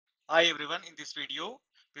Hi everyone, in this video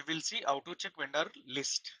we will see how to check vendor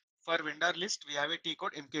list. For vendor list we have a T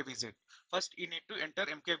code MKVZ. First you need to enter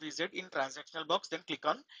MKVZ in transactional box, then click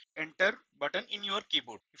on enter button in your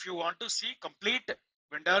keyboard. If you want to see complete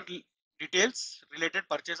vendor details related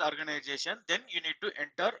purchase organization, then you need to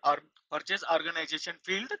enter our purchase organization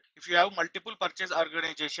field. If you have multiple purchase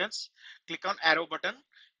organizations, click on arrow button,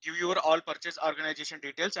 give your all purchase organization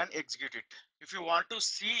details and execute it. If you want to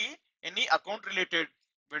see any account related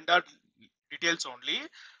vendor details only,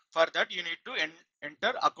 for that you need to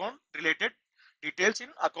enter account related details in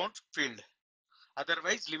account field,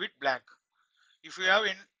 otherwise leave it blank. If you have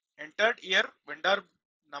entered here vendor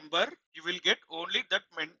number, you will get only that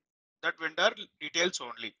vendor details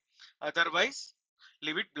only, otherwise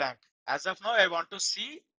leave it blank. As of now I want to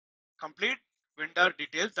see complete vendor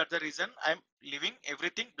details, that's the reason I'm leaving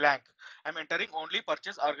everything blank. I'm entering only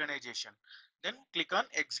purchase organization, then click on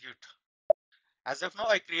execute. As of now,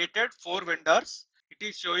 I created 4 vendors. It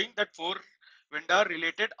is showing that 4 vendor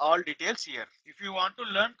related all details here. If you want to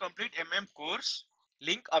learn complete course,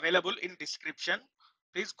 link available in description.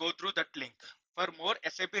 Please go through that link. For more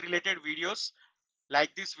SAP related videos like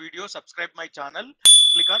this video, subscribe my channel,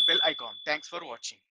 click on bell icon. Thanks for watching.